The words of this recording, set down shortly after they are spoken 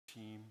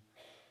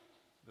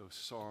those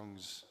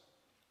songs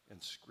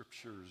and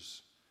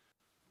scriptures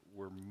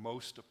were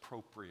most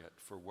appropriate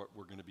for what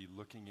we're going to be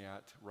looking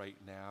at right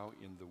now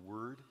in the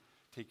Word.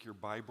 Take your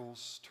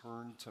Bibles,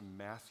 turn to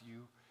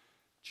Matthew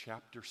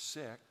chapter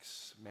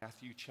 6.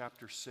 Matthew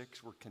chapter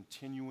 6, we're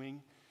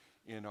continuing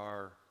in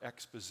our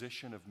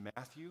exposition of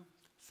Matthew.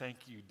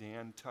 Thank you,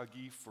 Dan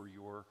Tuggy, for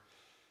your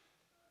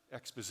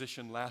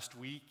exposition last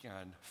week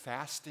on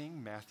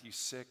fasting, Matthew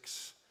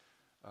 6,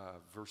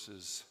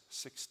 verses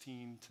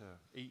 16 to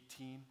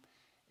 18.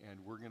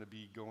 And we're going to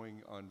be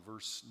going on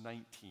verse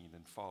 19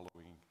 and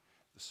following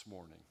this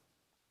morning.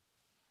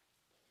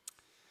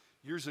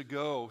 Years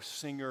ago,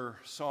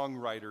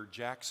 singer-songwriter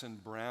Jackson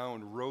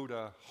Browne wrote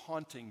a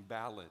haunting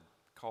ballad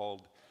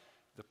called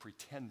The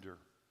Pretender,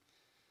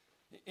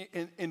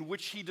 in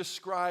which he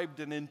described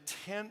an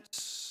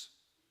intense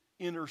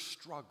inner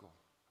struggle.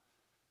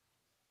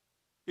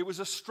 It was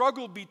a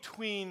struggle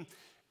between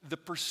the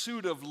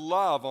pursuit of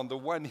love on the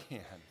one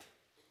hand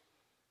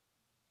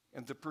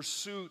and the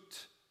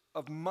pursuit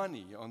of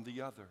money on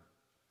the other.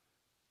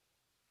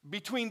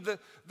 Between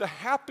the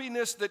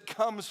happiness that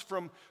comes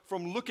from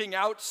looking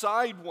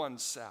outside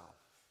oneself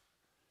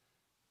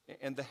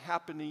and the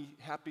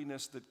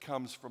happiness that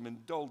comes from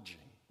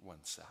indulging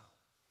oneself.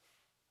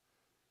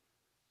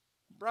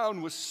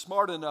 Browne was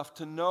smart enough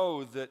to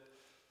know that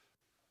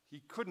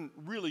he couldn't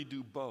really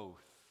do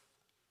both.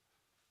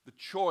 The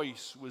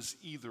choice was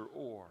either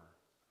or.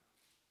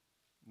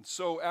 And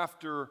so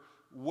after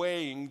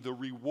weighing the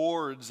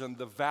rewards and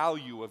the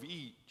value of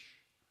each,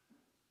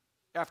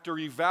 after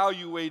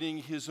evaluating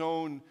his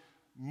own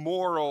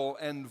moral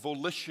and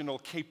volitional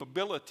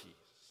capabilities,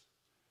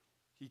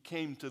 he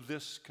came to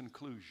this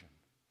conclusion: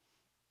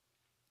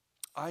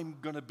 I'm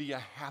going to be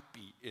a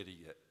happy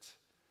idiot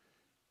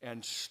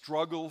and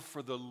struggle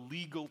for the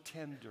legal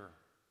tender,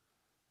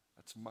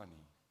 that's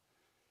money,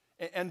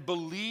 and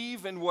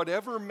believe in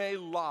whatever may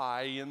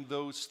lie in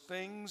those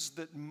things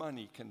that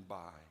money can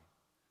buy,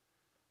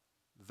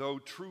 though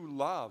true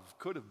love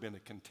could have been a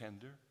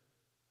contender.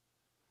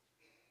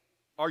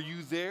 Are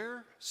you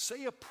there?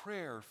 Say a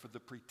prayer for the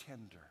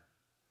pretender.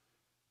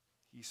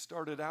 He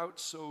started out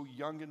so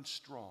young and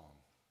strong,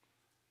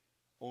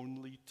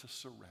 only to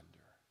surrender.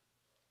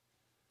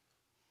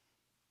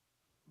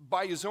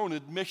 By his own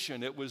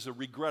admission, it was a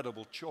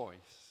regrettable choice.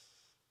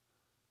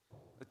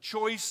 A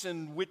choice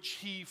in which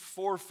he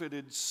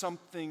forfeited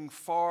something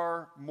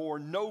far more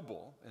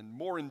noble and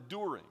more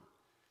enduring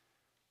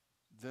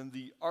than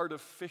the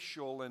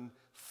artificial and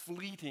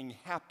fleeting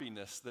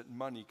happiness that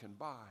money can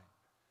buy.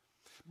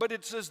 But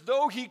it's as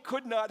though he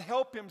could not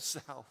help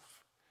himself.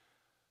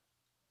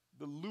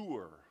 The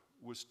lure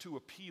was too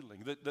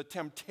appealing, the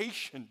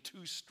temptation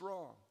too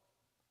strong.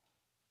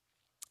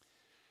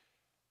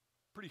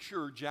 Pretty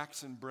sure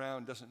Jackson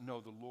Browne doesn't know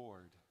the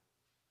Lord,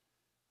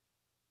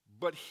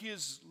 but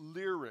his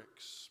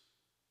lyrics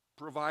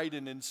provide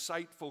an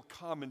insightful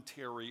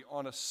commentary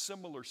on a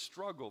similar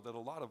struggle that a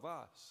lot of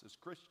us as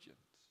Christians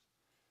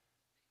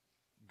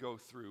go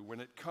through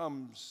when it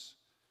comes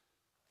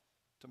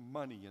to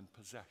money and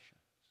possessions.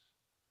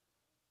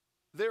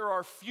 There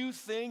are few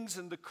things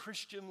in the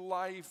Christian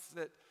life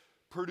that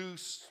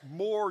produce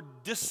more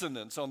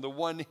dissonance on the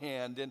one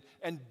hand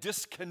and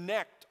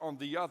disconnect on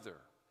the other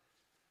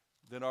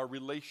than our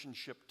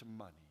relationship to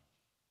money.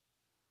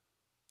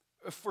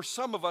 For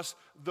some of us,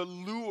 the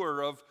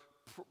lure of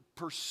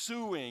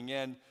pursuing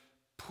and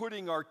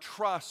putting our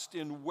trust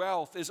in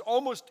wealth is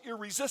almost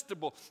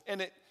irresistible,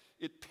 and it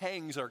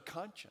pangs our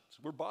conscience.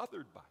 We're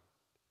bothered by it.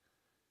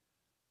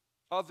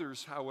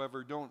 Others,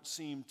 however, don't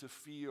seem to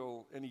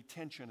feel any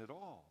tension at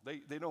all.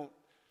 They don't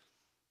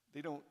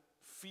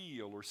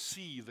feel or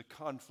see the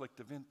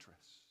conflict of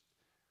interest.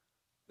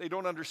 They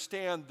don't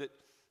understand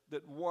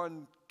that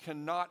one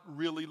cannot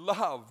really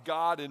love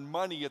God and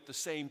money at the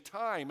same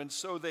time, and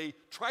so they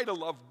try to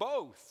love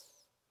both.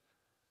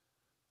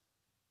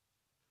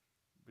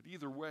 But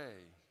either way,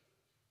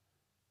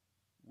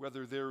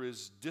 whether there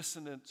is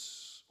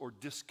dissonance or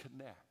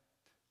disconnect,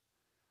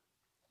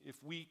 if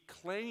we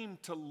claim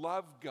to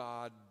love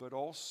God but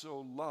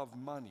also love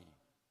money,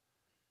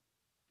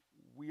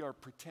 we are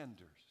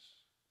pretenders,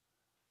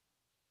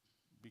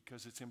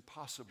 because it's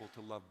impossible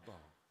to love both.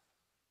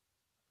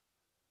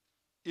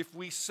 If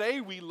we say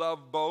we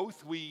love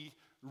both, we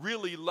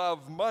really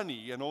love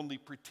money and only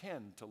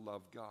pretend to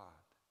love God,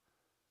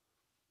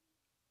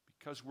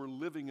 because we're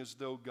living as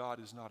though God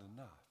is not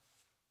enough.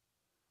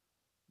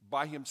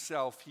 By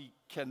himself, he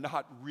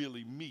cannot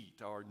really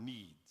meet our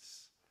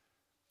needs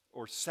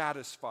or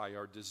satisfy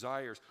our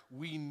desires.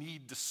 We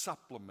need to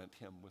supplement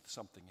him with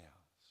something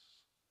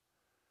else.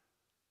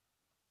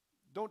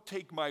 Don't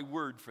take my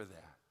word for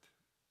that.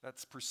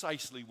 That's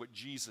precisely what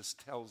Jesus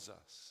tells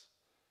us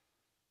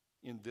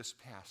in this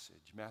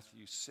passage,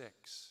 Matthew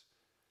 6,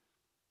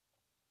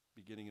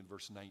 beginning in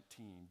verse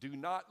 19. Do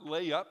not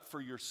lay up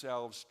for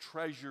yourselves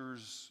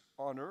treasures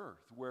on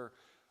earth, where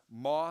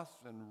moth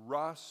and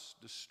rust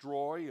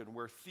destroy and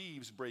where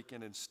thieves break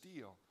in and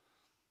steal.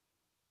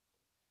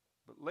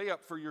 But lay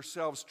up for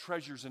yourselves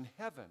treasures in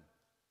heaven,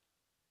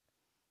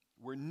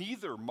 where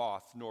neither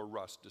moth nor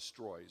rust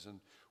destroys, and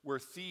where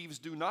thieves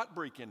do not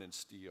break in and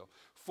steal.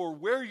 For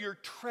where your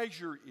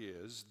treasure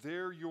is,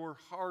 there your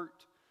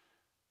heart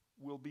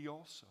will be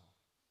also.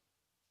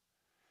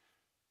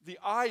 The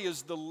eye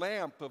is the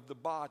lamp of the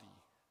body.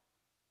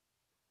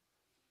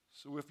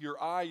 So if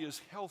your eye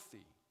is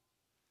healthy,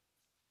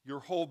 your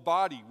whole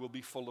body will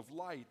be full of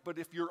light. But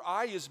if your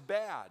eye is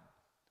bad,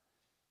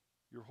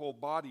 your whole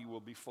body will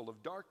be full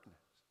of darkness.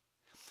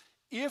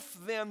 If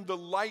then the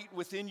light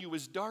within you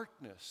is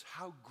darkness,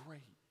 how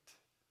great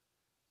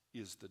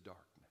is the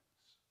darkness?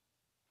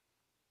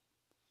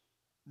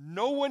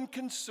 No one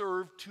can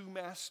serve two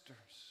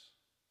masters,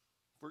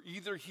 for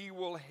either he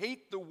will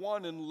hate the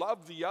one and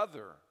love the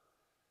other,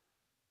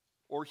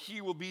 or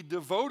he will be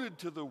devoted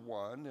to the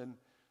one and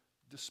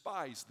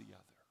despise the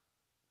other.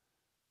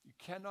 You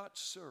cannot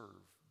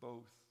serve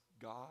both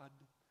God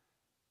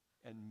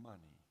and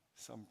money.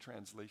 Some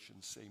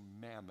translations say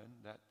mammon.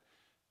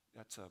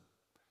 That's a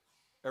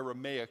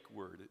Aramaic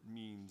word. It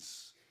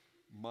means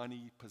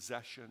money,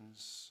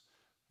 possessions,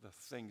 the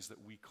things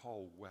that we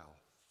call wealth.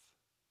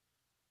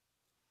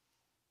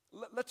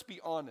 Let's be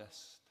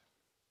honest.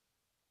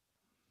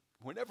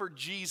 Whenever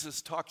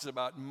Jesus talks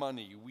about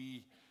money,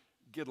 we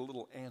get a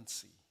little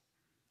antsy.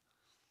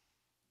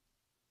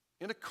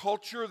 In a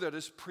culture that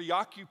is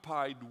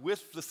preoccupied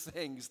with the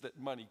things that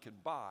money can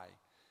buy,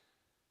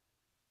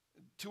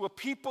 to a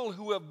people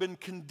who have been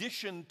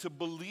conditioned to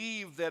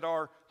believe that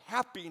our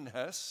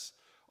happiness,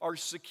 our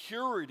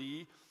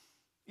security,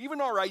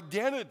 even our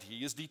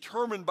identity is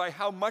determined by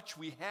how much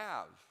we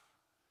have,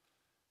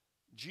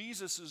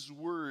 Jesus'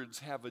 words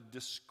have a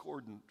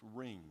discordant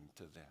ring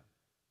to them.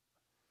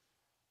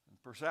 And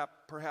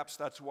perhaps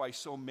that's why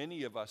so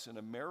many of us in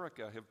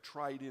America have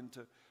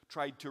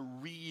tried to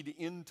read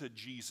into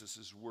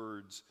Jesus'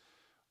 words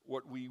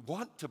what we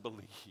want to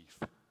believe,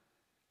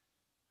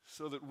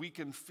 so that we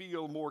can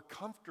feel more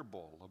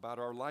comfortable about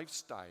our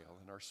lifestyle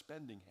and our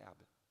spending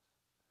habits.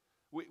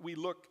 We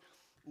look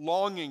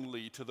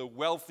longingly to the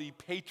wealthy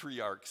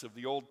patriarchs of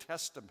the Old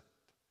Testament.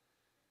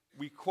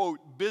 We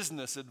quote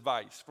business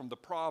advice from the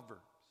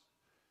Proverbs,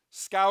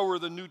 scour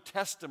the New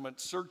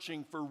Testament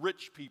searching for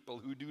rich people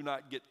who do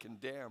not get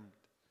condemned.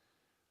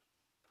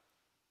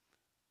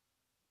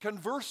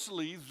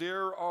 Conversely,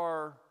 there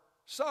are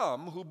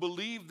some who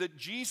believe that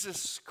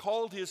Jesus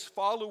called his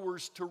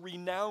followers to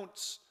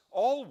renounce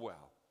all wealth,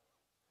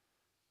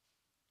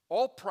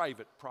 all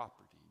private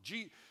property.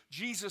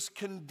 Jesus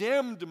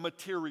condemned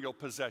material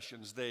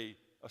possessions, they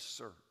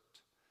assert.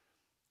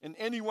 And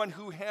anyone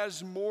who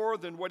has more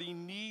than what he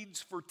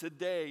needs for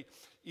today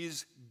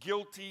is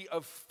guilty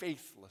of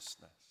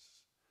faithlessness.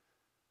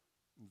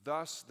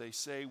 Thus, they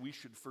say we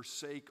should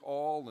forsake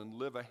all and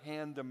live a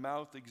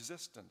hand-to-mouth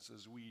existence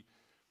as we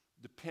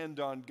depend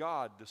on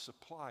God to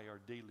supply our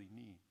daily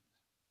needs.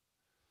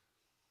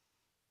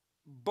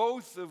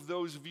 Both of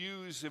those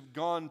views have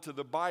gone to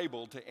the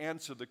Bible to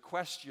answer the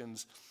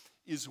questions,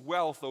 is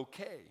wealth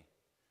okay?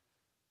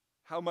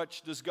 How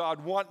much does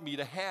God want me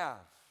to have?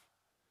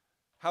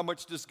 How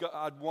much does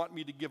God want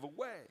me to give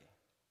away?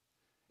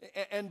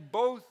 And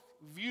both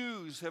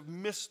views have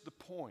missed the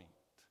point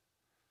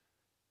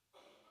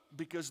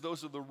because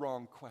those are the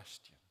wrong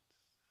questions.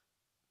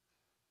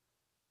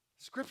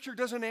 Scripture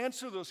doesn't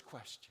answer those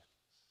questions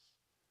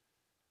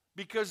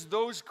because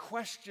those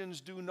questions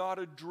do not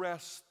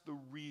address the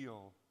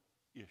real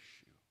issue.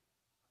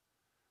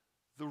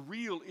 The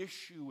real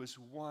issue is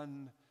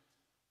one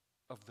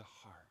of the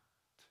heart.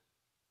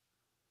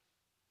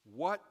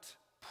 What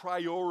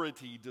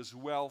priority does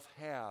wealth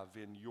have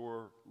in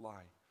your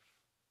life?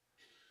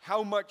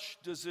 How much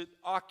does it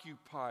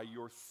occupy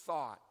your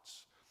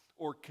thoughts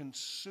or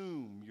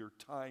consume your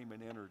time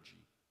and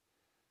energy?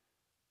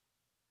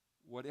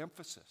 What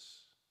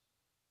emphasis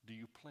do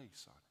you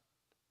place on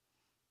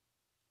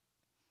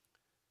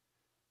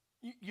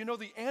it? You know,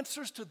 the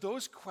answers to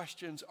those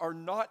questions are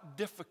not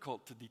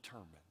difficult to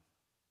determine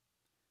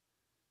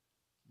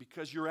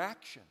because your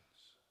actions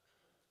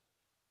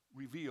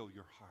reveal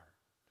your heart.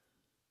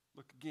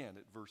 Look again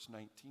at verse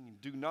 19.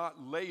 Do not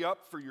lay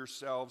up for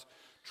yourselves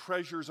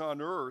treasures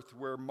on earth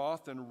where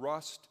moth and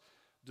rust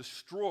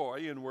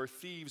destroy and where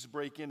thieves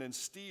break in and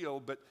steal,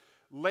 but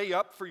lay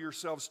up for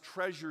yourselves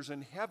treasures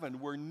in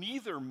heaven where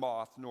neither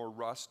moth nor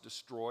rust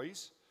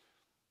destroys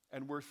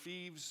and where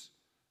thieves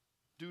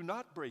do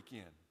not break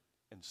in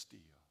and steal.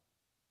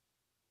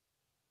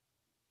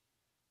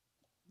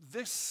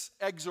 This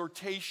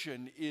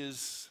exhortation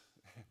is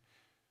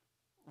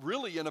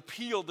really an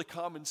appeal to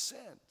common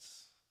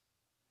sense.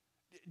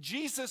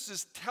 Jesus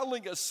is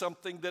telling us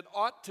something that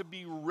ought to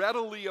be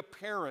readily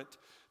apparent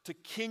to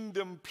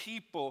kingdom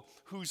people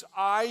whose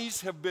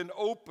eyes have been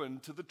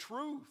opened to the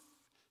truth.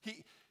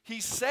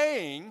 He's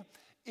saying,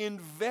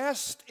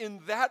 invest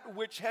in that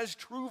which has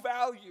true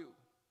value.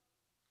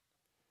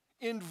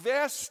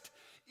 Invest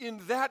in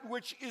that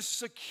which is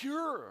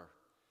secure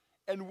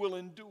and will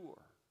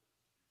endure.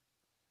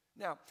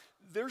 Now,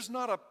 there's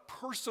not a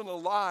person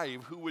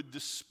alive who would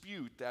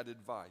dispute that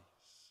advice.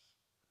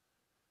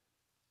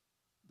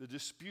 The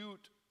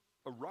dispute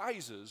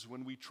arises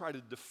when we try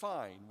to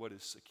define what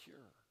is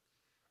secure.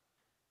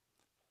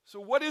 So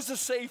what is a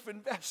safe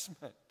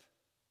investment?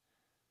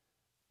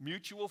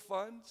 Mutual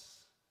funds?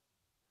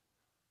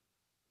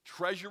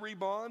 Treasury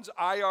bonds?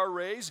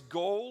 IRAs?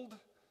 Gold?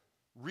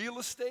 Real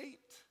estate?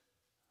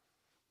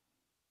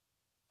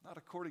 Not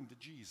according to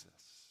Jesus.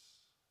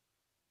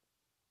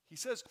 He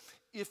says,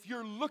 if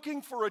you're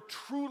looking for a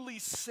truly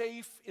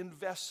safe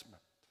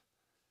investment,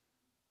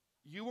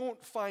 you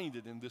won't find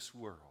it in this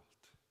world.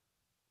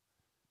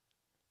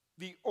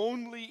 The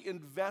only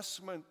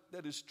investment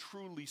that is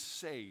truly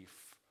safe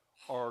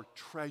are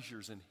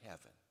treasures in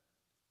heaven.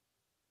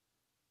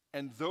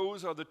 And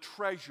those are the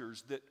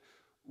treasures that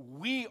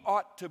we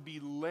ought to be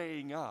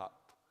laying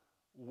up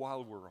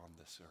while we're on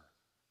this earth.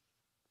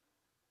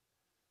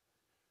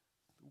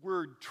 The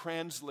word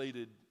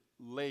translated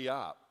lay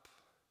up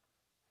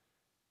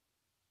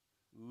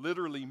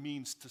literally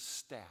means to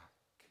stack.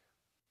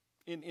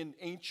 In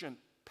ancient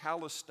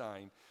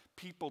Palestine,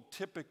 people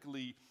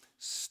typically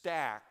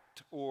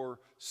stacked or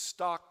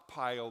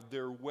stockpiled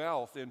their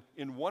wealth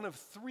in one of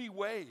three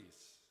ways.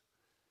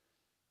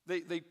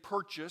 They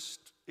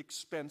purchased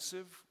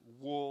expensive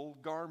wool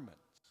garments,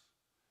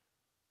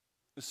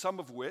 some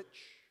of which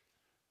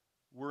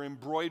were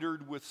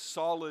embroidered with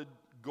solid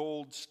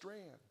gold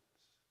strands.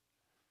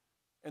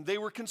 And they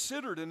were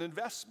considered an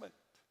investment.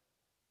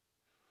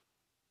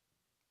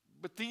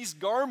 But these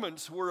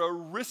garments were a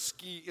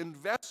risky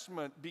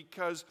investment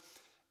because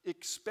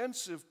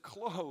expensive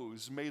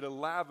clothes made a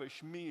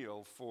lavish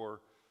meal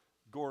for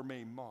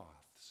gourmet moths.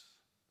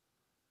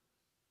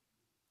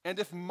 And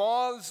if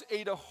moths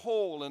ate a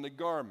hole in a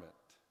garment,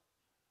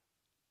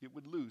 it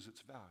would lose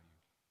its value.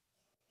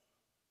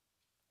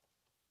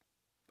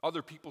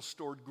 Other people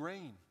stored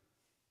grain.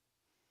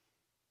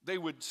 They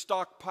would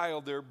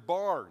stockpile their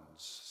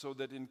barns so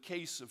that in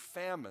case of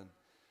famine,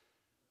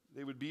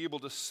 they would be able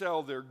to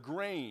sell their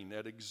grain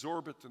at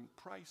exorbitant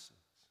prices.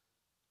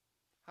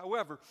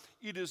 However,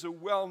 it is a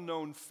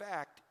well-known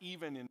fact,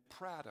 even in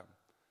Prattam,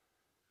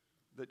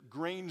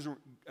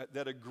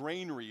 that a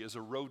granary is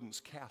a rodent's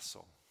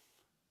castle.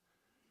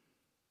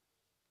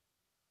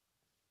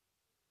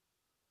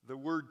 The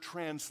word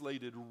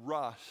translated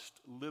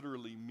rust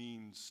literally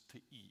means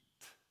to eat.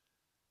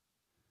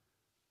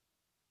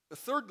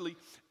 Thirdly,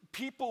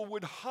 people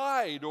would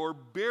hide or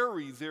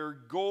bury their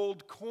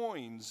gold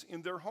coins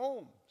in their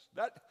homes.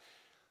 That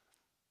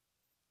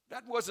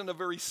wasn't a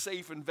very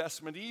safe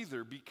investment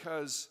either,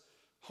 because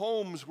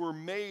homes were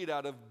made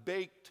out of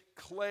baked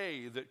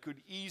clay that could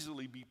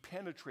easily be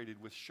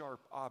penetrated with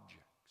sharp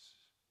objects.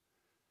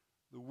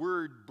 The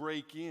word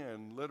break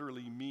in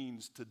literally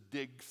means to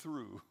dig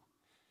through.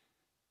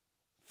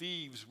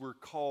 Thieves were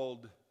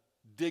called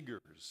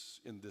diggers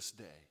in this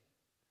day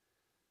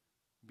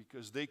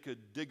because they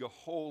could dig a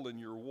hole in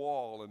your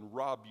wall and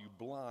rob you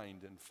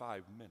blind in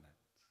 5 minutes.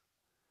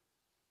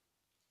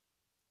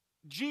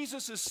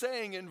 Jesus is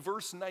saying in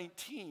verse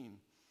 19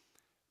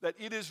 that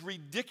it is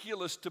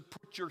ridiculous to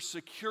put your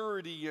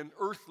security in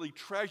earthly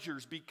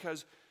treasures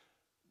because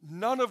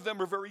none of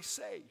them are very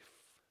safe.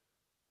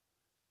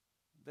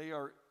 They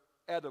are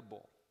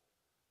edible,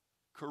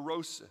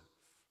 corrosive,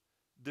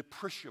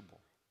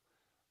 depreciable,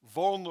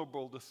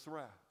 vulnerable to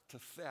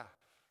theft.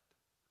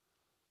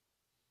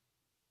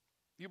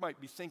 You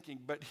might be thinking,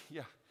 but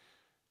yeah,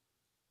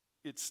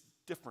 it's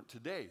different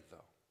today,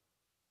 though.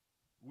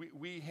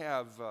 We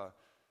have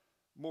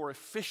more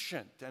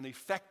efficient and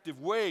effective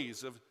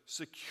ways of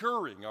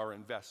securing our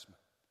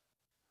investment.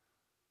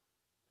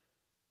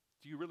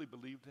 Do you really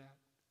believe that?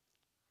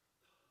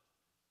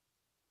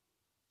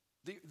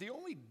 The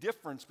only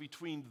difference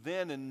between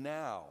then and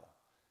now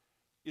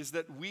is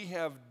that we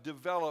have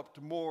developed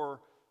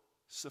more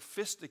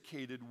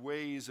sophisticated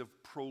ways of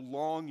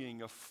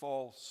prolonging a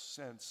false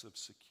sense of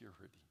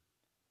security.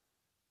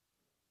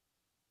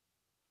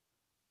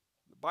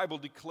 The Bible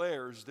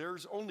declares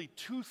there's only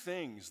two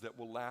things that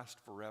will last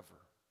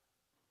forever: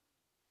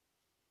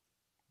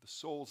 the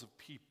souls of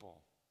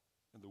people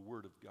and the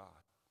Word of God.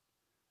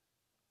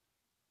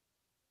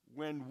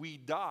 When we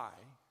die,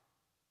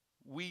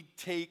 we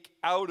take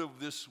out of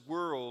this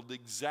world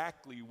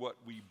exactly what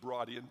we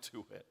brought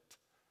into it: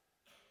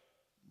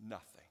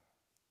 nothing.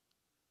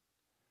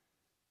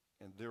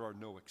 And there are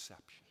no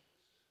exceptions.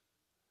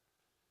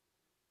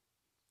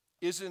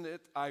 Isn't it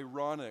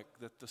ironic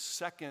that the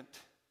second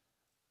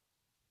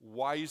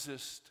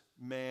wisest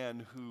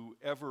man who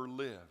ever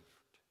lived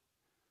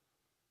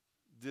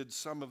did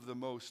some of the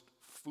most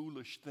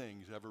foolish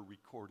things ever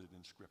recorded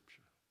in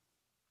Scripture?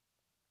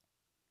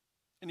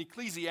 In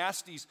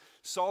Ecclesiastes,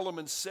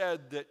 Solomon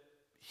said that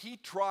he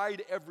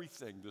tried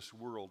everything this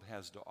world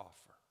has to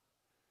offer: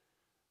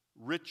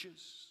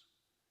 riches,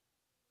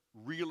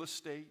 real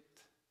estate,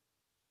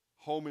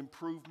 home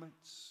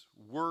improvements,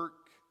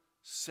 work,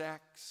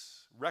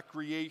 sex,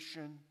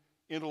 recreation,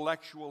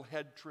 intellectual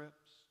head trips.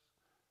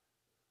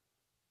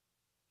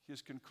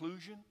 His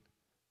conclusion?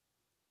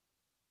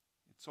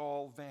 It's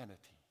all vanity.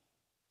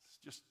 It's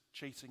just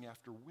chasing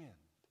after wind.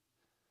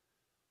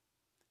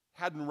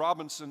 Haddon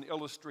Robinson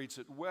illustrates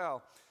it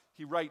well.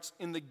 He writes,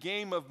 in the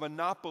game of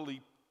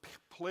Monopoly,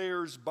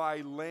 players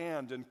buy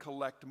land and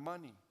collect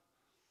money.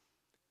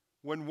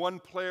 When one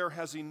player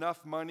has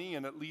enough money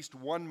and at least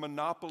one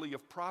monopoly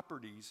of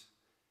properties,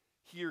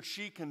 he or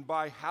she can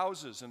buy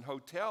houses and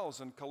hotels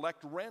and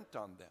collect rent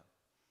on them.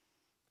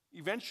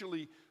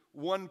 Eventually,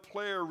 one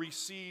player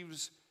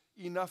receives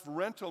enough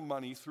rental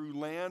money through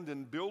land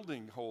and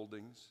building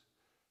holdings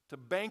to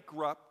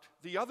bankrupt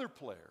the other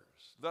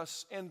players,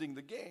 thus ending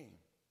the game.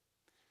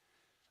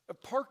 The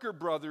Parker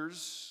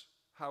brothers,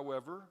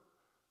 however,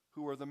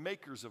 who are the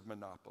makers of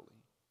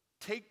Monopoly,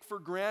 take for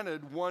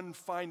granted one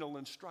final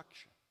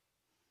instruction.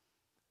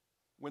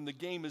 When the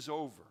game is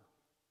over,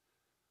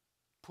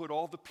 put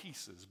all the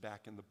pieces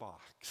back in the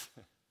box.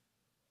 And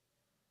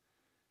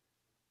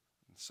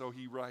so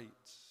he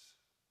writes,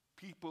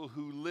 people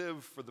who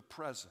live for the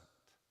present,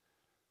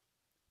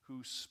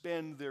 who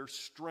spend their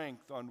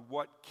strength on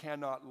what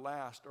cannot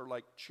last, are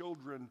like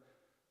children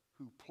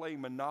who play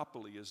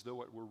Monopoly as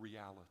though it were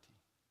reality.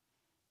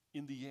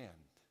 In the end,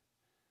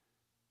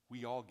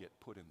 we all get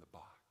put in the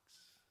box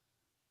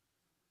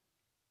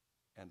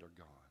and are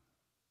gone.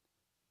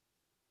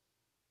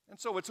 And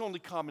so it's only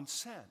common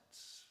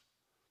sense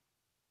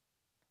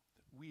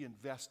that we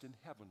invest in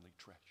heavenly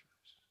treasures.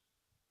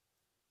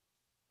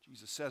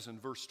 Jesus says in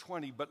verse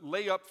 20, but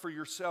lay up for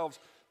yourselves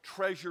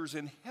treasures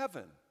in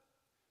heaven,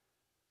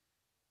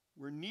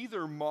 where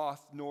neither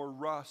moth nor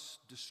rust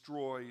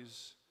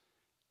destroys,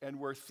 and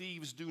where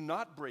thieves do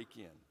not break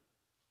in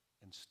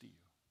and steal.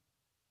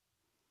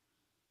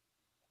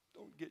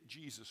 Don't get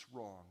Jesus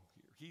wrong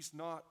here. He's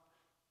not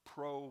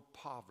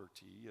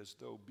pro-poverty, as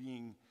though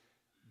being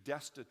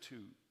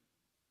destitute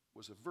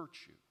was a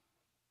virtue.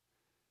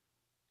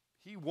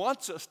 He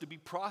wants us to be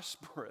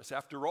prosperous.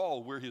 After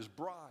all, we're his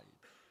bride.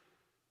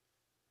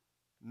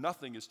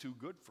 Nothing is too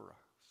good for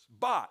us.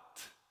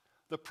 But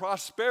the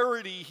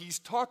prosperity he's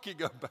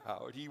talking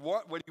about,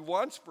 what he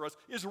wants for us,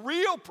 is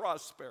real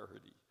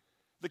prosperity,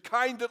 the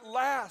kind that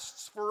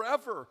lasts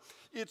forever.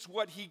 It's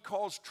what he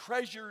calls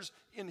treasures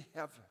in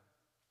heaven.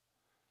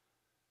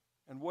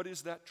 And what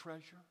is that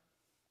treasure?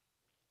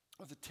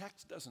 Well, the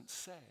text doesn't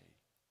say.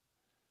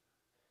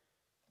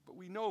 But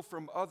we know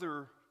from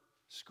other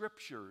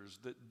scriptures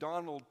that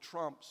Donald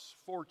Trump's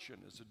fortune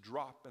is a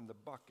drop in the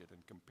bucket in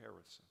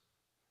comparison.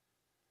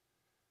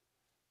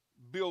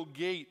 Bill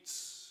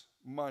Gates'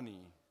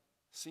 money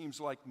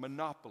seems like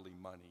monopoly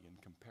money in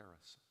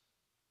comparison.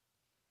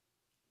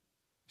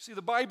 You see,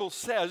 the Bible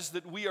says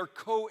that we are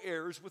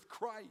co-heirs with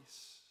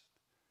Christ.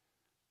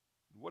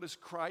 What is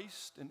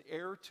Christ an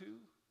heir to?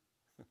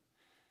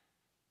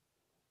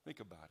 Think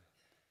about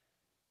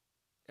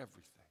it.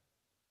 Everything.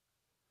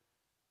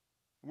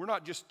 We're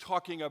not just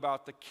talking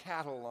about the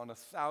cattle on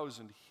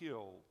 1,000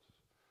 hills,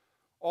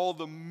 all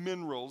the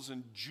minerals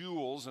and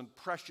jewels and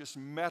precious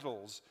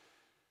metals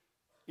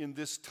in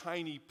this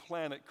tiny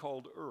planet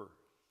called Earth.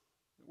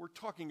 We're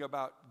talking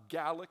about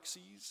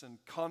galaxies and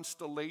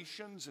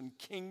constellations and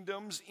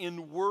kingdoms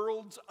in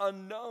worlds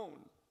unknown.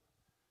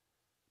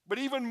 But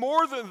even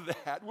more than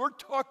that, we're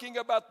talking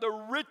about the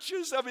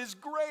riches of his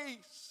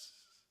grace.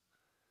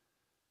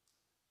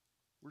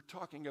 We're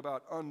talking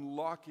about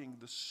unlocking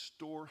the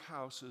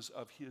storehouses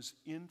of his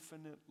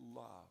infinite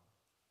love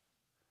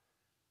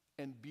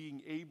and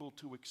being able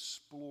to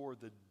explore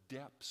the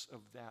depths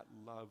of that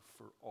love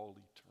for all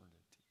eternity.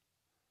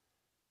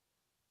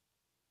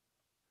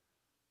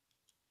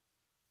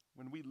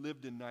 When we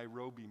lived in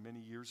Nairobi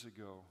many years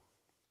ago,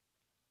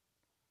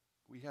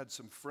 we had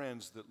some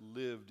friends that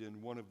lived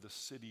in one of the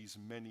city's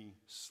many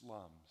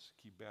slums,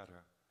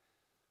 Kibera.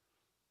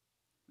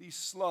 These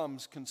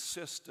slums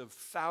consist of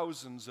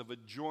thousands of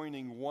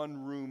adjoining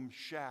one-room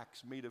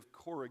shacks made of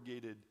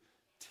corrugated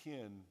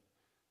tin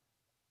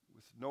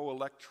with no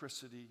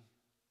electricity,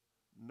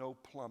 no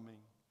plumbing,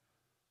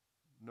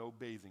 no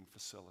bathing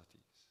facilities.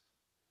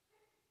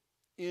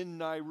 In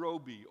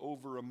Nairobi,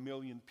 over 1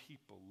 million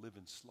people live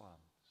in slums.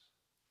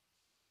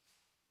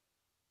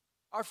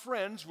 Our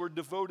friends were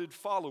devoted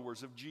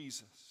followers of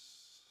Jesus.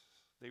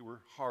 They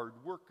were hard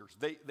workers.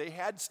 They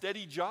had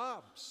steady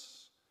jobs.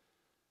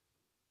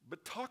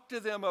 But talk to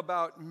them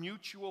about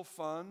mutual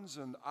funds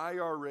and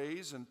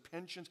IRAs and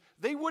pensions.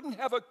 They wouldn't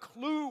have a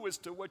clue as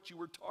to what you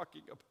were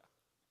talking about.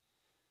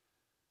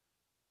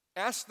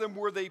 Ask them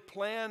where they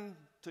plan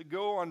to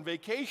go on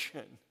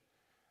vacation.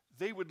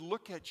 They would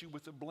look at you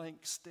with a blank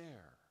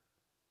stare.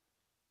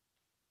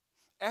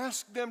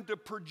 Ask them to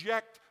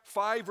project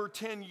 5 or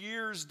 10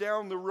 years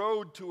down the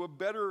road to a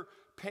better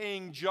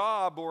paying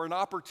job or an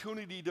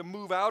opportunity to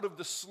move out of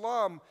the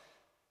slum.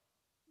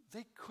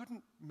 They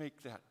couldn't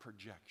make that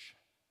projection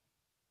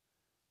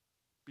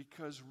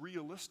because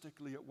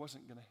realistically it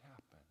wasn't going to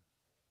happen.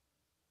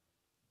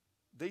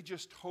 They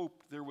just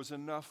hoped there was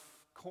enough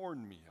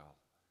cornmeal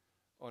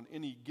on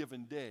any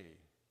given day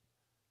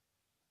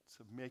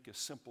to make a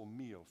simple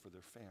meal for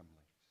their families.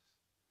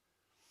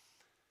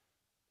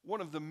 One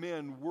of the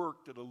men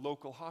worked at a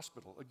local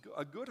hospital,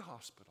 a good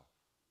hospital,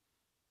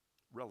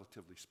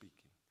 relatively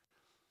speaking.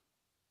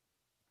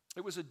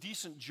 It was a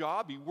decent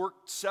job. He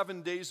worked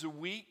 7 days a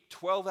week,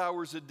 12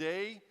 hours a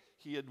day.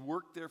 He had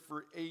worked there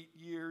for 8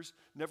 years,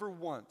 never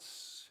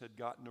once had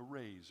gotten a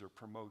raise or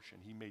promotion.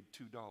 He made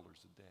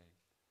 $2 a day.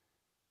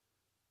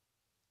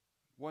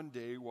 One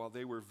day, while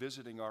they were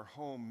visiting our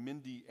home,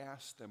 Mindy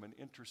asked them an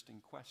interesting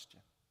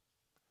question.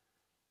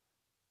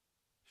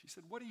 She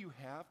said, "What do you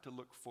have to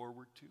look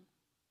forward to?"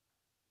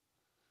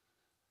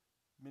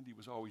 Mindy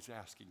was always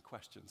asking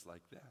questions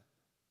like that.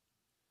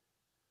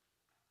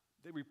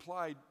 They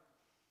replied,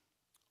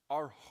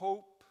 "Our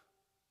hope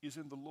is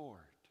in the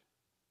Lord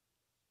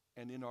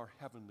and in our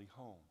heavenly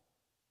home."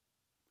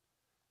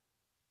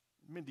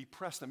 Mindy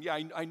pressed them, "Yeah,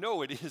 I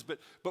know it is,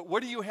 but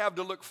what do you have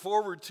to look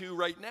forward to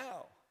right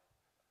now?"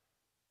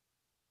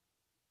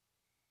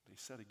 They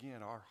said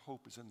again, "Our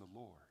hope is in the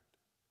Lord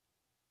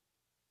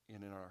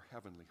and in our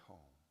heavenly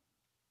home."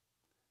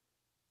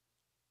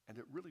 And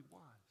it really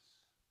was.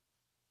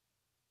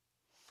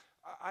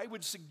 I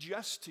would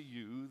suggest to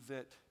you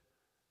that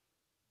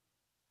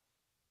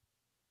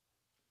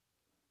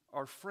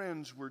our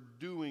friends were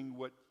doing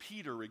what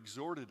Peter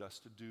exhorted us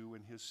to do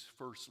in his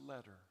first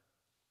letter.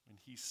 And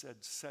he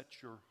said,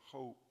 "Set your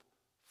hope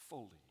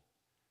fully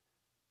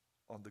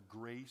on the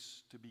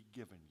grace to be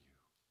given you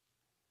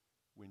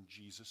when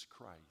Jesus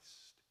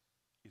Christ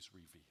is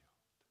revealed."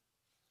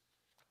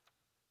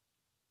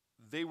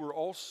 They were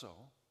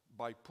also,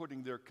 by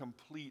putting their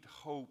complete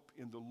hope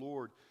in the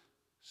Lord,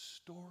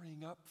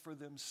 storing up for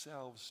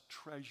themselves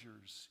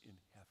treasures in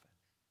heaven.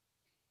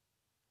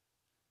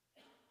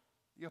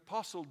 The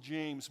Apostle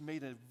James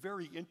made a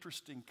very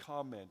interesting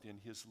comment in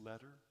his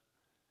letter.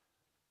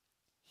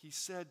 He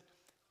said,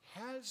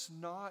 "Has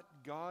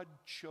not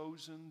God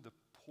chosen the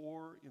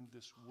poor in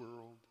this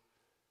world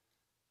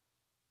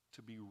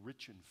to be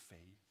rich in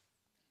faith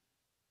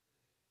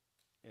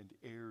and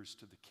heirs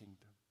to the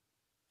kingdom?"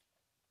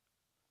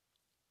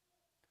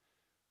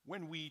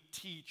 When we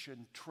teach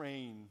and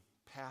train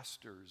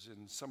pastors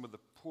in some of the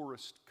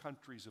poorest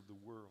countries of the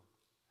world,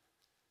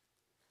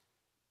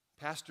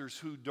 pastors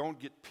who don't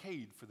get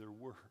paid for their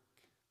work,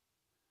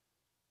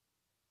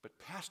 but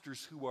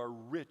pastors who are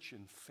rich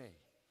in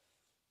faith,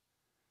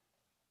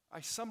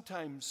 I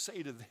sometimes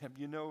say to them,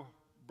 "You know,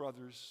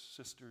 brothers,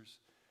 sisters,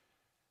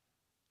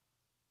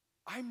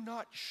 I'm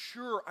not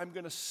sure I'm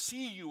going to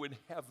see you in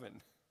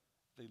heaven."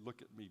 They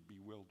look at me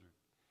bewildered.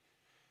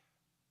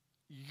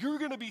 "You're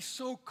going to be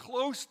so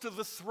close to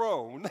the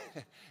throne,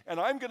 and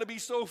I'm going to be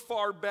so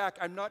far back,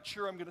 I'm not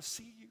sure I'm going to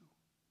see you."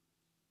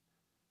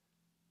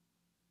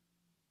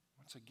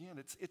 Once again,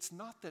 it's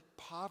not that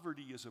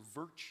poverty is a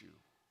virtue,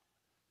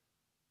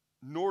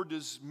 nor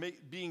does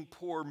being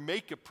poor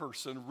make a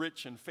person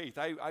rich in faith.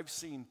 I've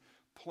seen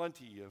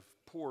plenty of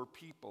poor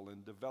people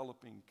in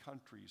developing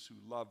countries who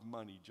love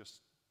money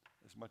just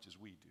as much as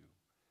we do.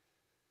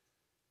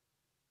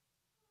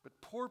 But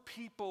poor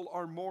people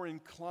are more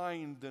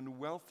inclined than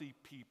wealthy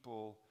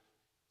people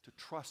to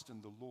trust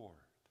in the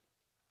Lord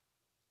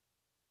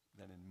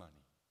than in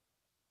money,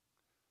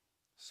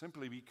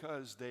 simply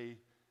because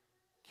they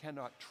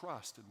cannot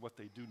trust in what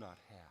they do not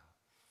have.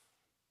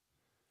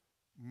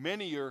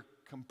 Many are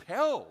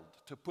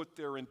compelled to put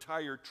their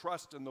entire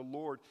trust in the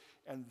Lord,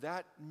 and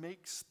that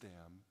makes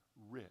them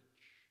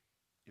rich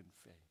in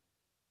faith.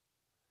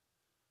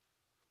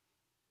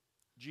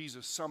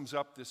 Jesus sums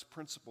up this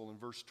principle in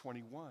verse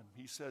 21.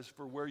 He says,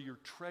 "For where your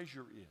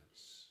treasure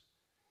is,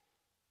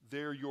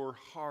 there your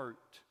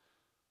heart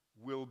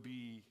will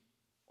be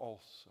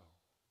also."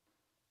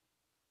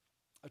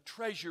 A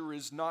treasure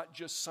is not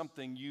just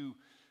something you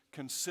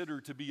consider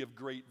to be of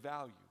great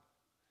value.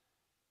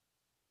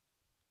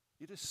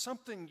 It is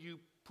something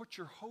you put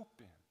your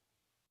hope in.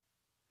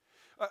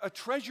 A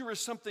treasure is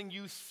something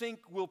you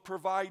think will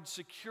provide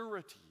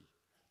security,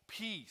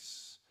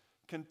 peace,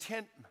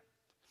 contentment.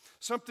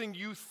 Something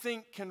you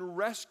think can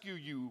rescue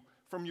you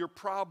from your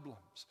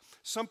problems.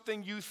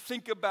 Something you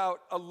think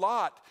about a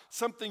lot.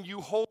 Something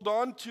you hold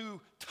on to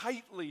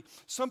tightly.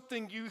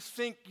 Something you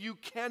think you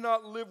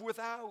cannot live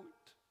without.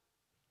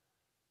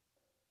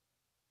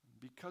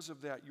 Because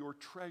of that, your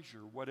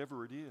treasure,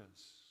 whatever it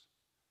is,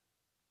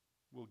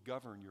 will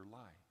govern your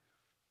life.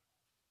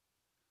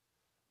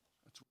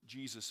 That's what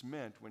Jesus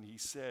meant when he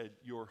said,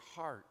 "Your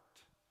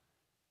heart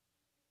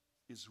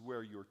is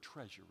where your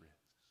treasure is."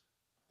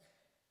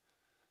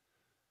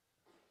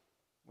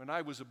 When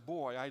I was a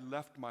boy, I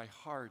left my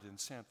heart in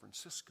San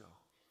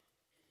Francisco,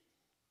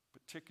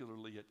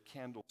 particularly at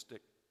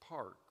Candlestick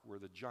Park, where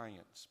the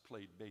Giants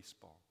played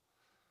baseball.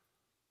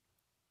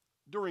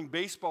 During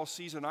baseball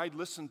season, I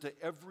listened to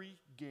every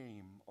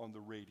game on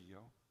the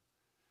radio,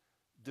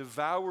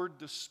 devoured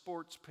the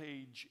sports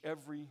page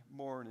every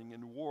morning,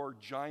 and wore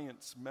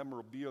Giants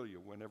memorabilia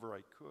whenever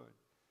I could.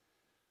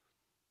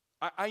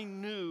 I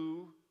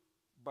knew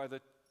by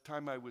the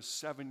time I was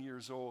 7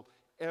 years old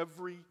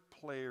every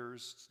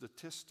player's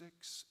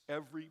statistics,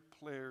 every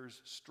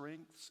player's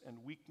strengths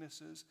and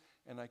weaknesses,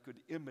 and I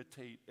could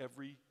imitate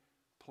every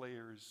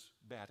player's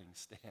batting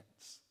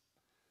stance.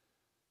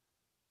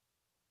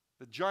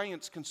 The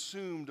Giants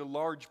consumed a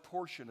large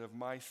portion of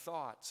my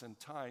thoughts and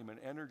time and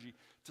energy.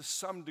 To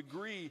some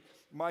degree,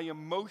 my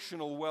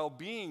emotional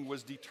well-being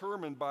was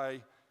determined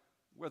by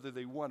whether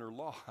they won or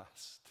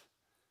lost.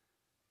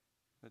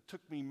 It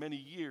took me many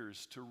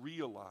years to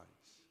realize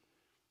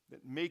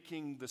that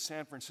making the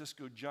San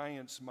Francisco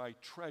Giants my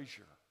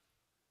treasure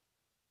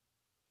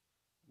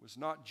was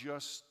not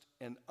just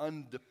an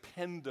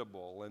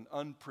undependable and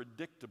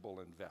unpredictable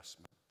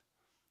investment.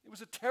 It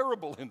was a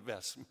terrible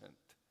investment.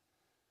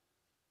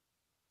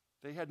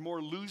 They had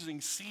more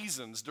losing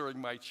seasons during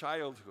my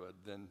childhood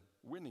than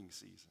winning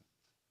seasons.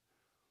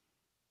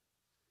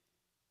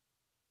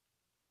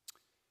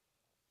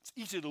 It's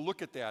easy to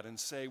look at that and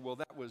say, well,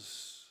 that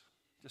was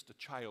just a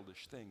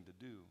childish thing to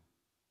do.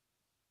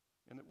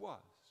 And it was.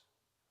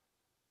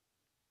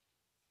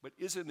 But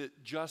isn't it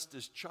just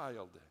as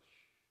childish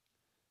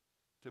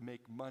to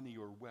make money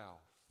or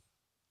wealth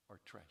our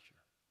treasure?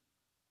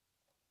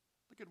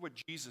 Look at what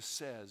Jesus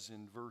says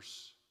in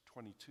verse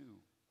 22.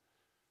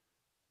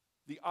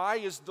 The eye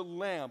is the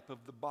lamp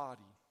of the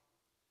body.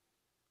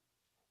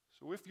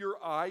 So if your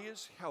eye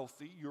is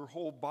healthy, your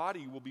whole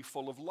body will be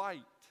full of light.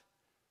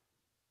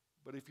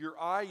 But if your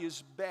eye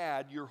is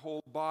bad, your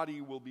whole body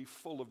will be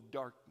full of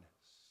darkness.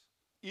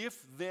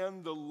 If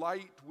then the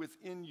light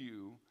within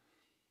you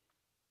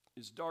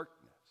is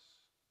darkness,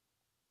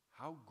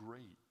 how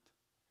great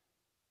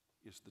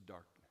is the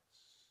darkness?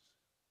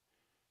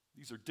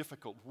 These are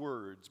difficult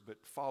words, but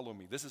follow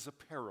me. This is a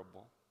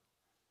parable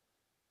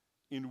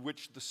in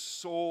which the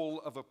soul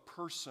of a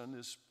person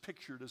is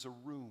pictured as a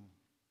room.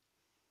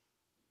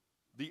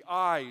 The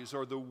eyes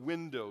are the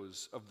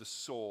windows of the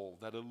soul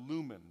that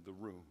illumine the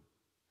room.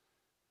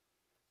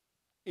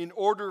 In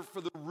order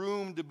for the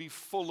room to be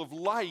full of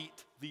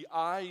light, the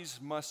eyes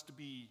must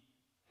be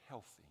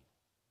healthy.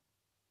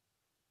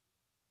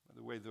 By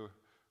the way, the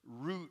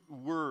root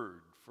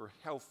word for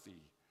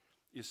healthy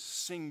is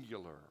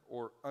singular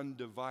or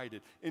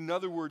undivided. In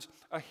other words,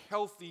 a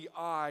healthy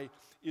eye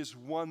is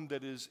one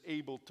that is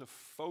able to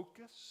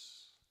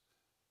focus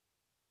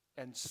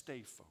and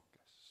stay focused.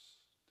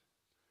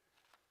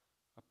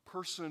 A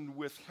person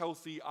with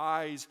healthy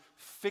eyes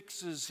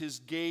fixes his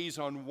gaze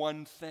on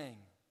one thing.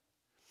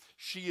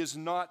 She is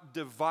not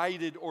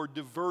divided or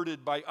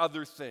diverted by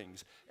other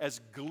things,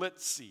 as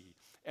glitzy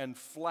and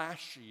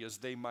flashy as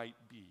they might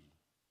be.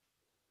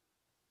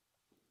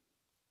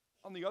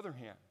 On the other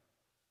hand,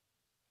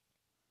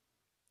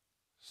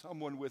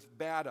 someone with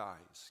bad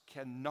eyes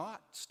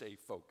cannot stay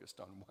focused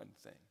on one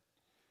thing.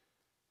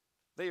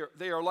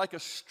 They are like a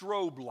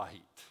strobe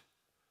light,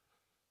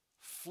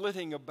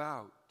 flitting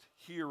about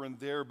here and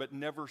there, but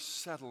never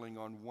settling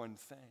on one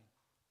thing.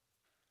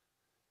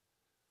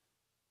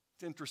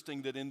 It's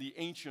interesting that in the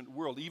ancient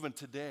world, even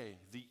today,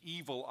 the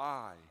evil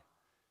eye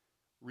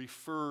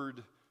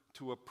referred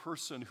to a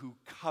person who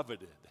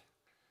coveted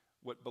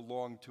what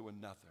belonged to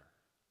another.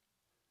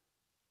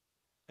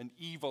 An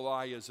evil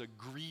eye is a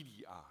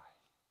greedy eye,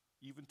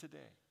 even today.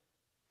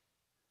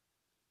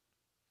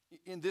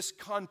 In this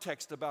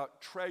context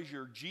about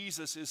treasure,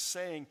 Jesus is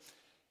saying,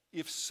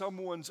 if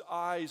someone's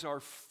eyes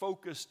are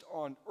focused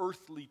on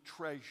earthly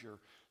treasure,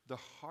 the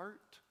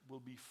heart will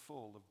be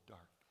full of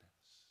darkness.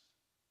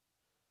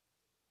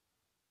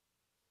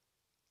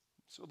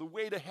 So the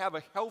way to have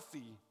a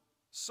healthy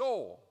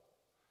soul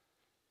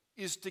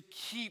is to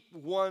keep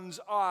one's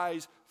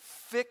eyes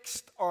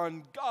fixed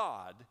on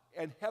God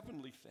and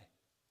heavenly things.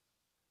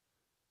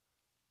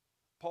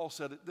 Paul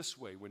said it this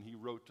way when he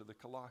wrote to the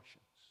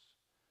Colossians.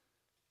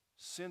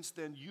 Since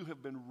then you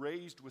have been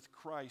raised with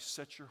Christ,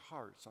 set your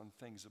hearts on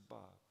things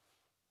above,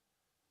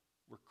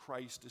 where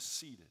Christ is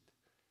seated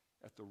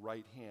at the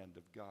right hand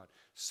of God.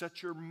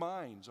 Set your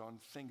minds on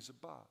things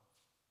above,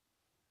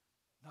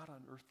 not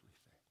on earthly things.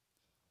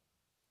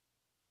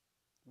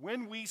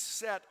 When we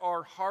set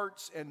our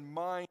hearts and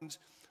minds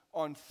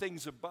on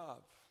things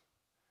above,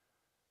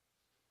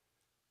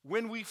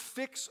 when we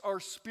fix our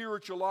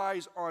spiritual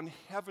eyes on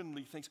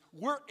heavenly things,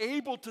 we're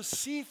able to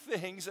see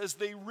things as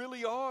they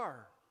really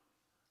are.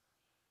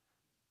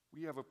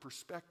 We have a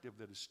perspective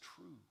that is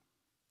true.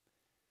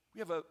 We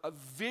have a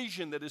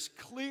vision that is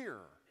clear.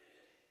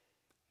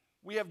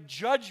 We have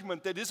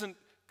judgment that isn't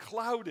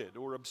clouded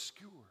or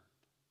obscured.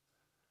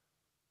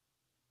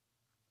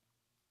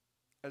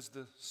 As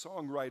the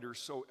songwriter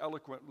so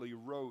eloquently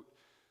wrote,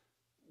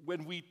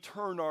 when we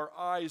turn our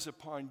eyes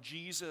upon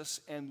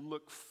Jesus and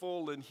look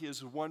full in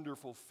his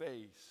wonderful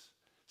face,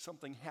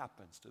 something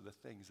happens to the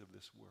things of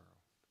this world.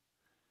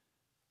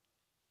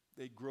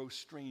 They grow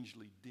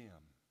strangely dim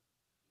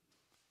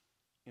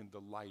in the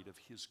light of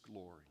his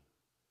glory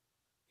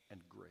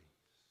and grace.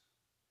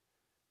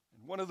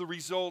 And one of the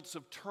results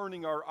of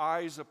turning our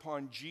eyes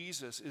upon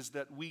Jesus is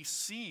that we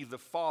see the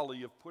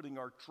folly of putting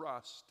our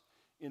trust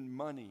in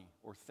money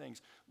or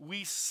things.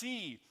 We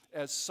see,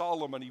 as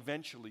Solomon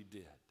eventually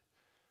did,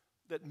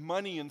 that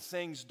money and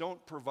things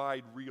don't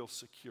provide real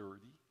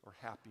security or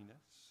happiness.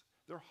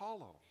 They're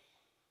hollow.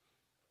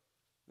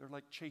 They're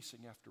like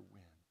chasing after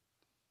wind.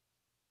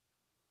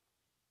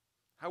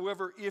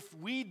 However, if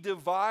we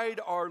divide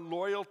our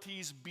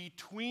loyalties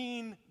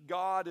between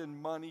God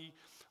and money,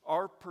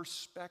 our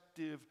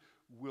perspective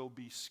will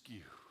be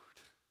skewed.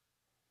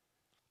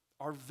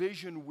 Our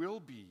vision will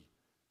be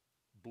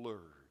blurred.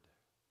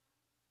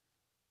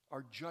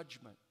 our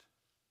judgment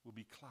will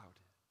be clouded.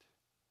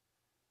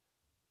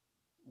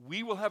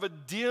 We will have a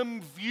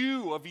dim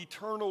view of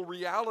eternal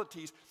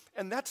realities,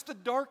 and that's the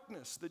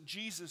darkness that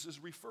Jesus is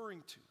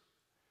referring to.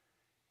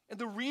 And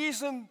the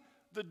reason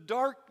the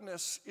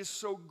darkness is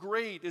so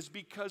great is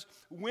because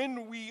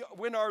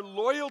when our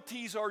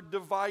loyalties are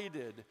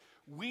divided,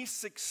 we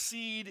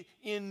succeed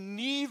in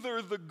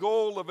neither the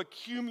goal of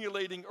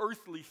accumulating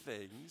earthly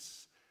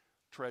things,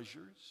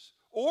 treasures,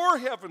 or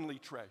heavenly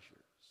treasures.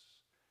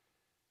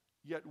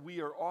 Yet we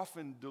are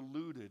often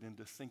deluded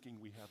into thinking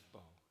we have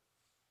both.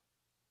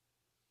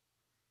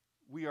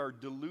 We are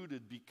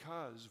deluded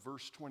because,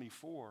 verse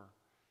 24,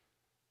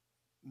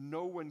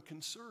 no one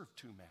can serve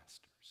two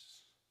masters.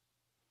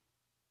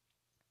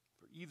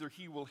 For either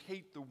he will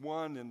hate the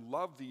one and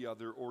love the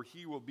other, or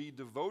he will be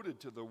devoted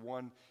to the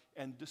one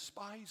and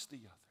despise the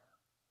other.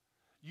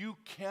 You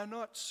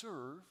cannot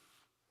serve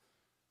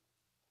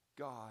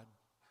God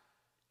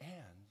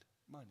and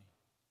money.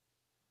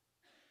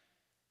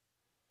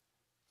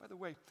 By the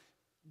way,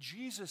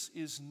 Jesus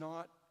is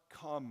not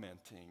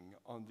commenting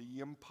on the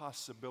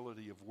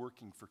impossibility of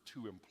working for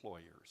two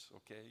employers,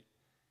 okay?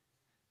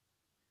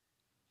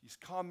 He's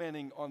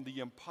commenting on the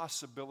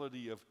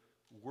impossibility of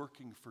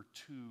working for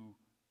two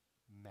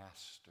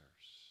masters.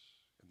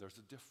 And there's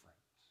a difference.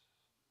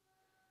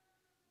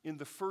 In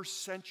the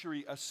first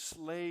century, a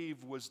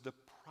slave was the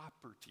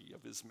property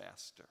of his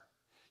master.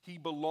 He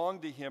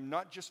belonged to him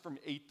not just from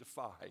 8 to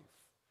 5,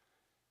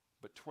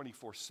 but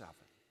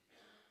 24/7.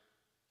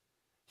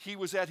 He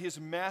was at his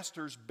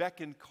master's beck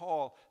and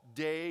call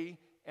day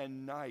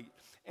and night.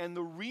 And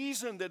the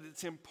reason that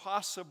it's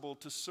impossible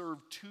to serve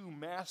two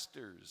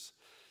masters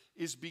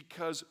is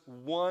because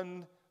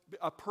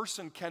a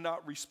person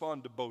cannot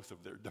respond to both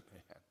of their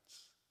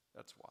demands.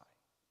 That's why.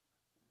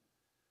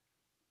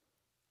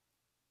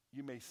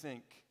 You may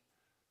think,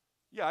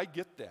 yeah, I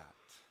get that,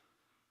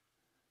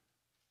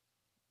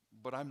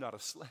 but I'm not a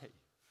slave.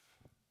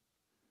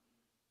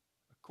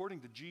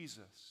 According to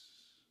Jesus,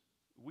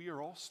 we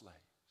are all slaves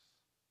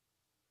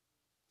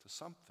to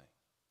something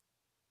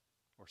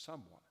or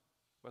someone,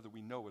 whether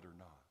we know it or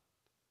not.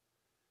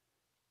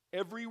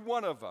 Every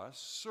one of us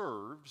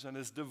serves and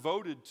is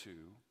devoted to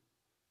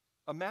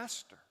a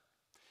master,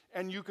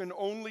 and you can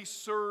only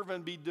serve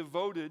and be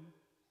devoted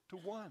to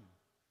one.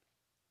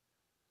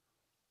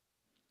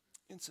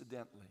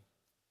 Incidentally,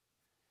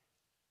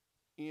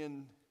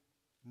 in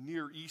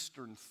Near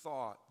Eastern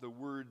thought, the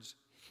words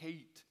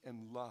hate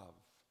and love,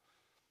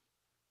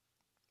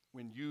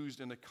 when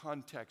used in a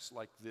context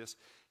like this,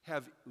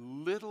 have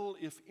little,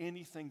 if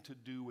anything, to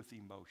do with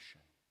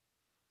emotion.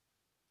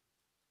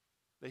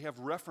 They have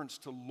reference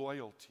to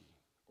loyalty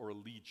or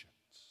allegiance.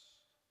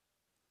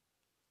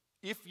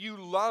 If you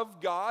love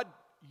God,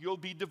 you'll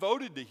be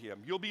devoted to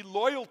Him. You'll be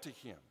loyal to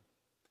Him.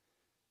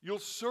 You'll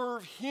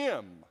serve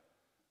Him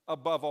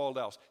above all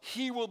else.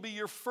 He will be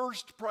your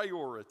first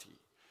priority.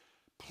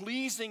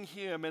 Pleasing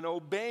Him and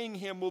obeying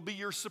Him will be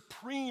your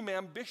supreme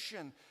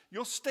ambition.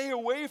 You'll stay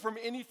away from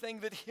anything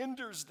that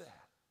hinders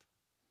that.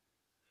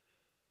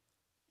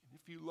 And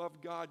if you love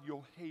God,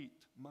 you'll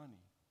hate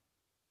money.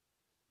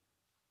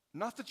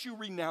 Not that you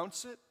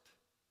renounce it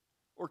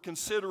or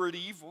consider it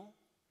evil,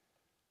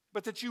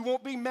 but that you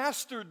won't be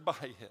mastered by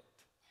it.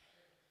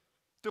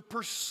 The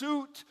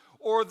pursuit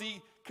or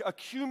the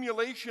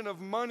accumulation of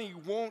money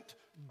won't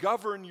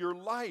govern your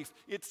life.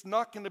 It's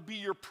not going to be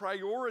your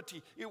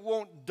priority. It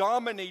won't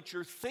dominate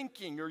your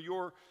thinking or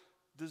your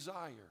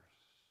desires.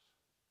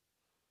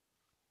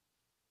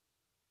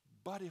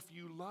 But if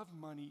you love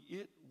money,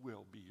 it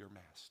will be your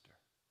master.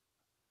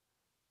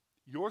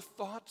 Your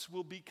thoughts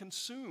will be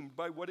consumed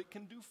by what it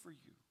can do for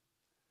you,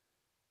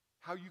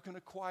 how you can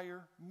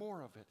acquire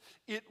more of it.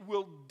 It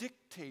will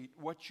dictate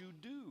what you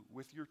do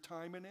with your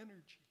time and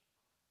energy.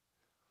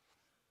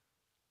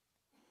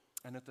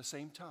 And at the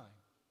same time,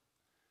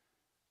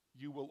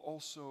 you will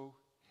also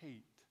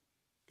hate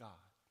God.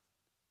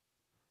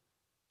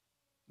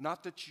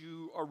 Not that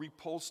you are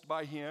repulsed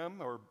by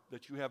Him or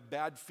that you have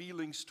bad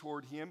feelings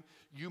toward Him.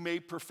 You may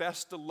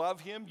profess to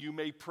love Him, you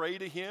may pray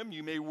to Him,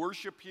 you may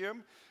worship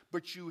Him,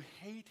 but you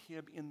hate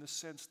Him in the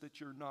sense that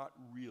you're not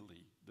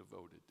really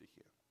devoted to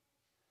Him.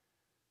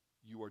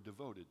 You are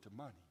devoted to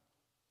money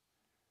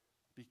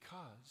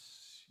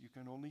because you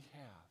can only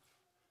have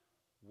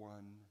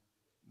one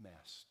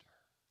master.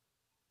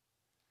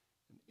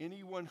 And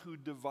anyone who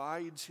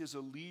divides his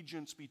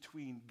allegiance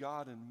between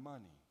God and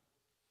money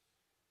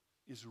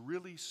is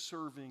really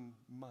serving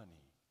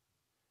money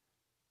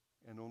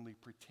and only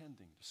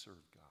pretending to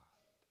serve God.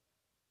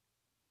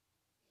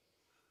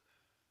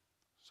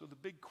 So the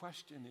big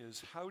question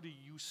is, how do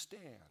you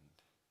stand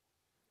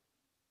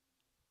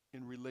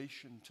in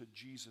relation to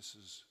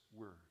Jesus'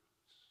 words?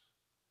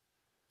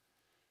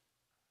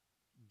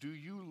 Do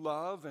you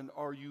love and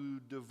are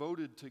you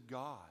devoted to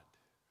God?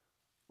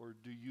 Or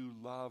do you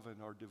love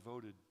and are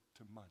devoted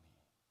to money?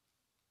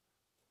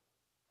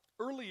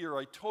 Earlier,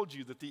 I told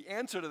you that the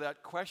answer to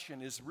that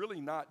question is really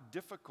not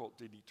difficult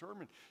to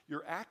determine.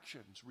 Your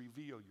actions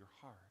reveal your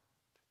heart.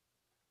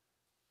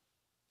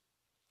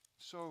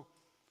 So,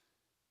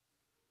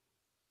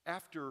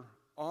 after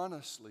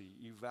honestly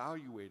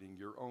evaluating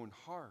your own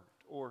heart,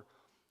 or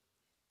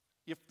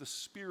if the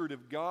Spirit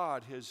of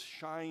God has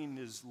shined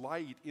His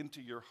light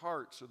into your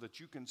heart so that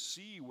you can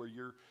see where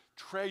your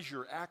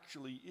treasure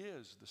actually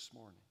is this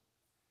morning,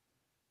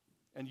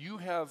 and you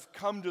have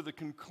come to the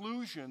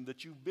conclusion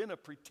that you've been a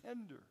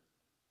pretender,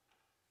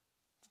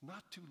 it's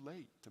not too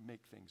late to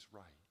make things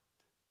right.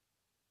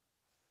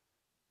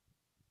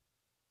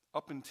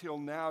 Up until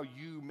now,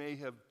 you may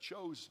have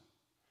chosen,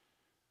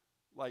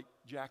 like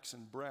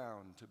Jackson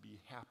Brown, to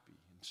be happy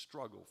and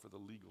struggle for the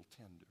legal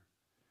tender,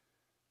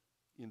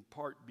 in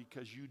part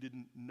because you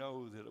didn't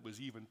know that it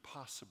was even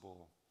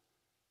possible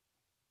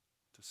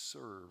to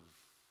serve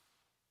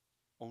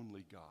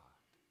only God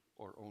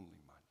or only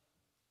money.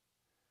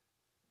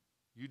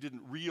 You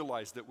didn't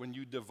realize that when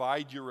you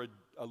divide your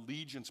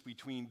allegiance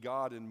between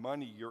God and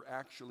money, you're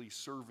actually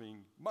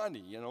serving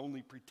money and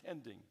only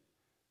pretending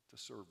to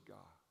serve God.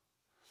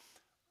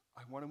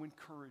 I want to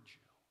encourage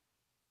you.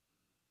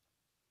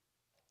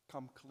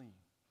 Come clean.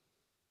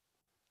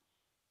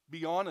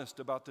 Be honest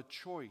about the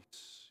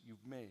choice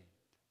you've made.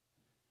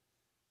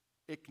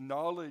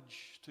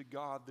 Acknowledge to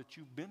God that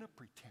you've been a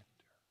pretender,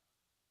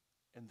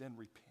 and then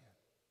repent.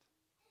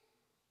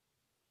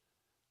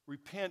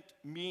 Repent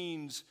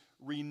means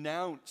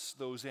renounce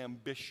those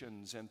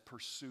ambitions and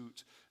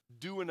pursuits.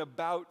 Do an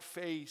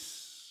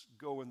about-face,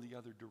 go in the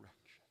other direction.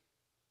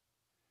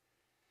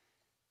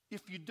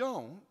 If you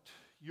don't,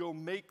 you'll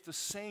make the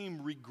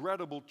same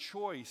regrettable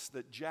choice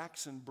that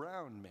Jackson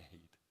Brown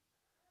made.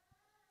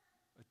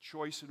 A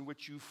choice in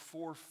which you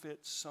forfeit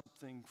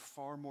something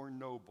far more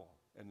noble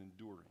and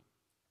enduring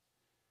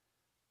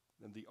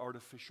than the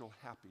artificial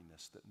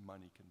happiness that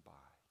money can buy.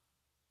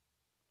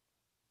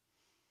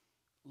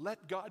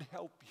 Let God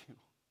help you.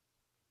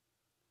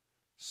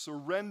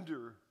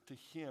 Surrender to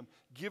Him.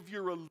 Give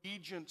your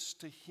allegiance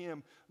to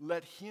Him.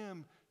 Let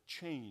Him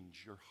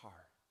change your heart.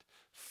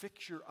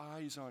 Fix your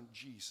eyes on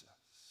Jesus.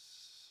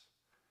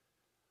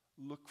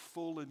 Look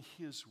full in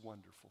His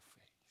wonderful face.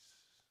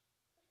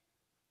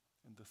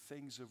 And the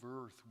things of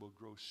earth will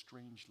grow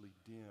strangely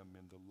dim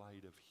in the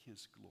light of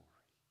His glory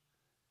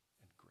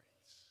and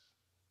grace.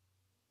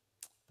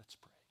 Let's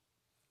pray.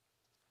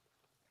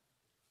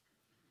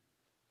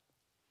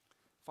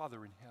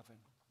 Father in heaven,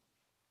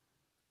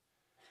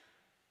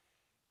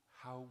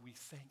 how we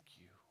thank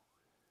you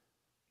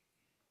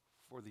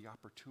for the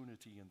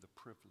opportunity and the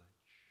privilege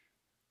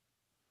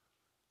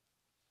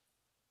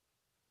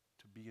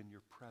to be in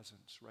your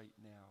presence right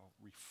now,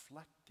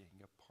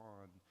 reflecting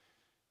upon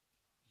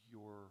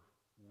your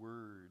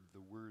word,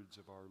 the words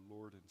of our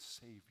Lord and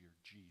Savior,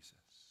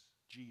 Jesus.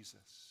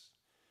 Jesus,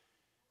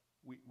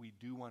 we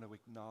do want to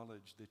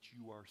acknowledge that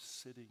you are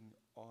sitting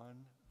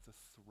on the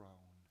throne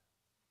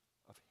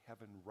of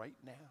heaven right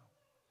now,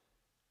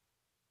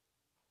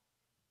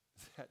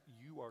 that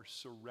you are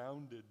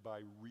surrounded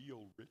by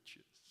real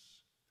riches.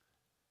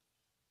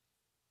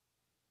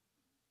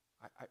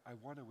 I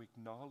want to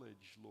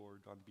acknowledge,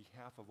 Lord, on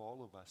behalf of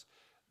all of us,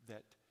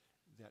 that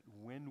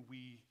when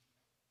we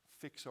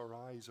fix our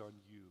eyes on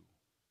you,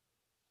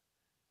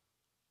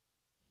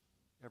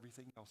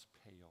 everything else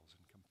pales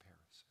in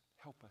comparison.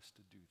 Help us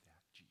to do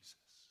that, Jesus.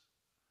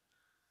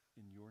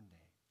 In your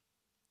name,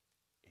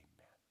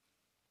 amen.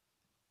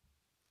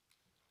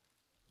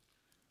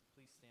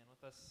 Please stand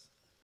with us.